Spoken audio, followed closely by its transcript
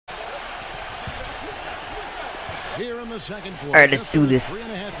Here in the second quarter. Alright, let's do this.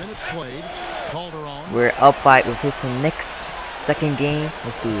 3.5 minutes played. Calderon. We're up by with this Knicks second game.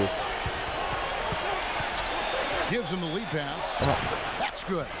 Let's do this. Gives him the lead pass. That's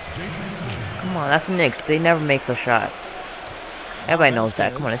good. Come on, that's the Knicks. They never make a shot. Everybody knows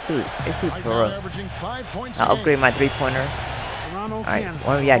that. Come on, let's do it. Let's do this for real. I'll upgrade my three-pointer. Alright,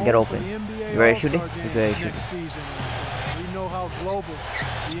 one of y'all get open. You ready to shoot it? You ready to shoot it? We know how global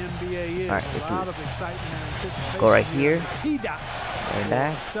the NBA is. Alright, let's do this. Go right here. Right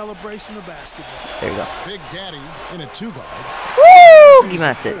back. Celebration of basketball. There you go. Big Daddy in a 2-guard. Woo! Give me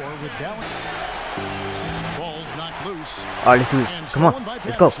my assist. Ball's knocked loose. Alright, let's do this. Come on.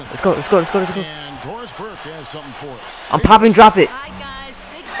 Let's go. Let's go. Let's go. Let's go. Let's go. And Doris Burke has something for us. I'm popping, drop it.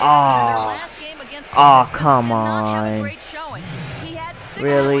 Oh, come on.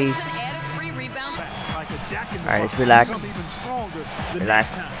 Really? Alright, let's relax.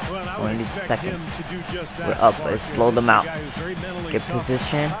 Relax. Only need a second. We're up. Let's blow them out. Get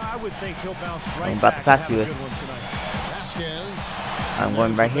position. I'm about to pass you it. I'm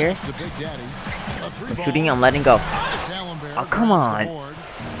going right here. I'm shooting. I'm letting go. Oh, come on.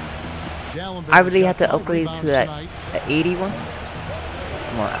 I really have to upgrade to that 81.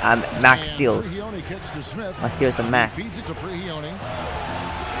 Come on, I'm max steals. My steals are max.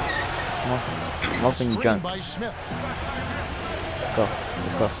 Come on, I'm open you junk. Let's go,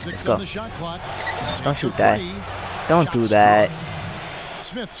 let's go, let's go. Don't shoot that. Don't do that.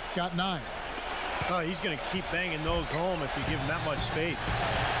 Smith's got 9. Oh, he's gonna keep banging those home if you give him that much space.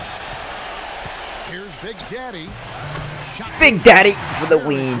 Here's Big Daddy. Big Daddy for the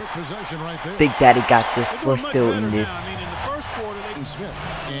win. Big Daddy got this. We're still in this. Smith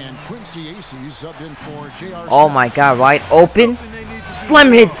and Quincy Aces subbed in for JR. Oh my God! Right open,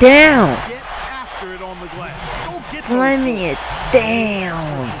 slamming it down. Slamming it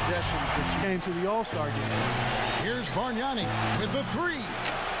down. Here's Bargnani with the 3.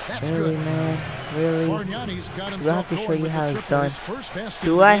 That's really, good. man? Really? Bargnani's got Do I have to show you how it's done? Basket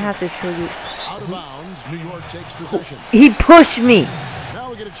Do I have to show you? Out of bounds, New York takes possession. He pushed me.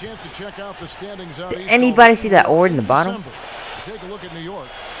 Now we get a chance to check out the standings out Did east. anybody see that award in the bottom? Take a look at New York.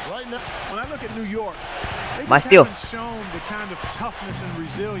 Right now, when I look at New York, they My just steal. haven't shown the kind of toughness and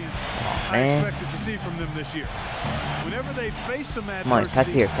resilience I Man. expected to see from them this year. Whenever they face some adversity, Come on,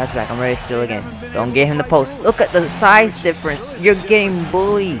 pass here, pass back. I'm ready to steal again. Don't get him the post. Look at the size difference. You're getting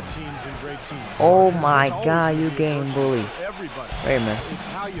bullied. Oh my God, you're getting bullied. Wait a minute.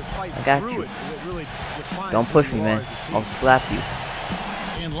 I got you. Don't push me, man. I'll slap you.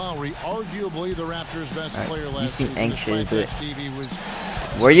 and Lowry, arguably the Raptors' best player last You seem season. anxious to do it. Was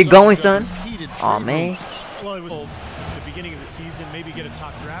Where you going, son? Aw, man. Well, it was the beginning of the season, maybe get a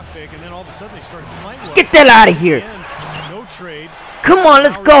top draft pick, and then all of a sudden they started playing well. Get that out of here. No trade. Come on,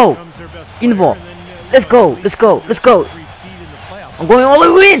 let's go. Give me the ball. Let's go, let's go, let's go. I'm going all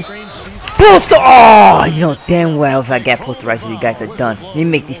the way in. Poster. Oh, you know damn well if I get posterized, you guys are done. Let me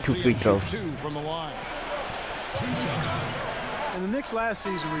make these 2 free throws. And the Knicks last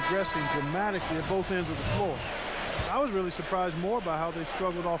season regressing dramatically at both ends of the floor. I was really surprised more by how they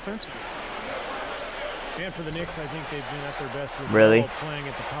struggled offensively. And for the Knicks, I think they've been at their best with really? Playing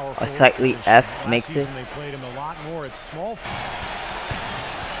at the power A slightly F makes it. They played him a lot more at small.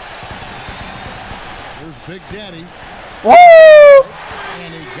 Here's Big Daddy. Woo!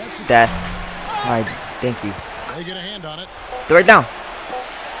 And he gets it. That. Alright, thank you. They get a hand on it. Throw it down.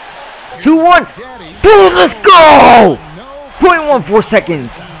 Here's 2-1. Daddy. Boom, let's go! No. 0.14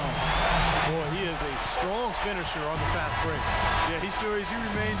 seconds. Boy, he is a strong finisher on the fast break. Yeah, he sure is. He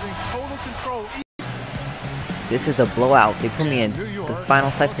remains in total control. This is a blowout. They put me in the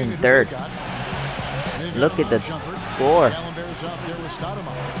final section third. Look at the score.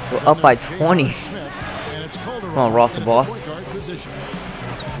 We're up by 20. Come on, Ross the boss.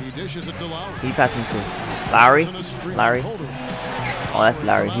 He passed me to Lowry. Lowry. Oh, that's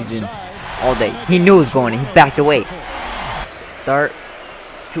Lowry. He's in all day. He knew it was going in. He backed away. Start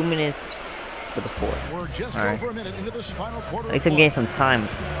 2 minutes for the fourth. Alright. At least I'm getting some time.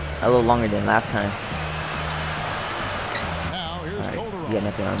 A little longer than last time. Alright, you got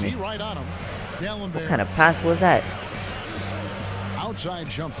nothing on me. What kind of pass was that? Outside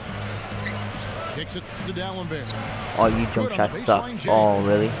jumper. Kicks it to D'Alembert. Oh, you jump shot sucks. Oh,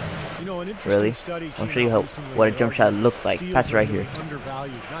 really? Really? I'll show you what a jump shot looks like. Pass it right here.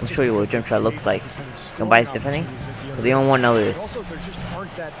 I'll show you what a jump shot looks like. Nobody's defending? Because they don't want to know this.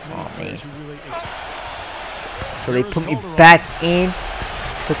 Oh, man. So they put me back in.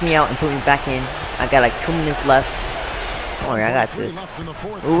 Took me out and put me back in. I got like 2 minutes left. Don't worry, I got this.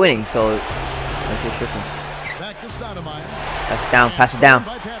 We're winning, so let's just shift him. Pass it down, pass it down.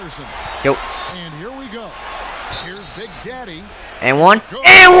 Yo. And here we go. Here's Big Daddy. And one.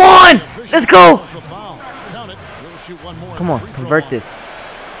 And one! Let's go! Count it. We'll shoot one more. Come on, convert this.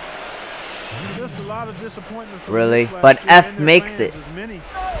 Just a lot of disappointment for Really? the Knicks But last year, F and their makes fans, it. as many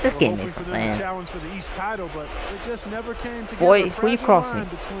This were game hoping makes for some them to sense. challenge for the East title, but it just never came together. Boy, who you crossing?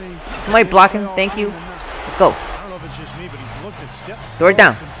 Somebody blocking. Thank you. Let's go. I don't know if it's just me, but he's looked a step Throw it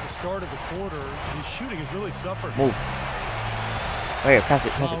down. since the start of the quarter. His shooting has really suffered. Move. Right here, pass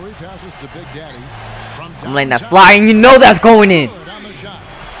it, pass it. Lowry passes to Big Daddy. I'm letting that fly, and you know that's going in. On the shot.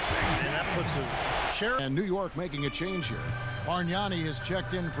 And that puts a chair. And New York making a change here. Bargnani has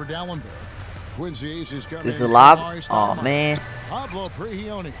checked in for Dallenberg. Quincy Aces coming This is in a for lob. Mari Oh Stoudemire. man. Pablo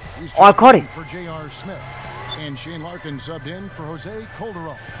Prigioni. He's Oh, I checked caught in it. for J.R. Smith. And Shane Larkin subbed in for Jose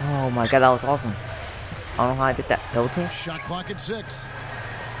Calderon. Oh my god, that was awesome. I don't know how I did that. Double team. Shot clock at 6.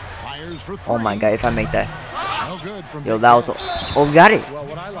 Fires for 3. Oh my god, if I make that. No good from Yo, Big that was. Daddy. Oh, we got it. Well,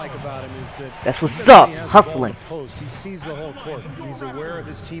 what I like about him is that That's what's even when up, he has the ball hustling. in the post, he sees the whole court. He's aware of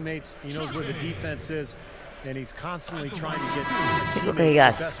his teammates. He knows where the defense is, and he's constantly trying to get. Look at he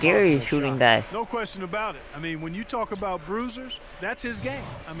got scary shooting that. No question about it. I mean, when you talk about bruisers, that's his game.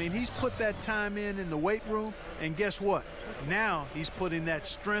 I mean, he's put that time in the weight room, and guess what? Now he's putting that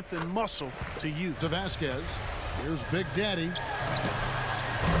strength and muscle to use. To Vasquez. Here's Big Daddy.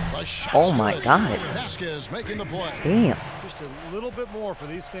 The shot's Oh my good. god. Vasquez making the play. Damn. Just a little bit more for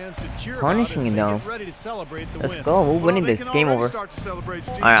these fans to cheer Punishing about as him, they though. get ready to celebrate the Let's win. go. We're winning Well, they this. can Game already over. start to celebrate,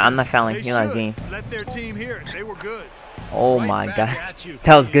 Steve. Alright, I'm not fouling. They You like should. game. Let their team hear it. They were good. Oh Right my back god. at you.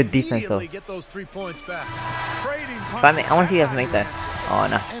 That was good defense though. Immediately get those 3 points back. Trading If I want to see you guys make that. Oh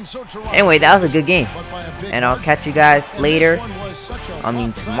no. And so Toronto Anyway, that was a good game. but by a big And I'll margin. catch you guys And this later. one was such a I mean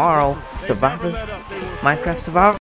lopsided tomorrow. victory. Survivor. Minecraft Survivor.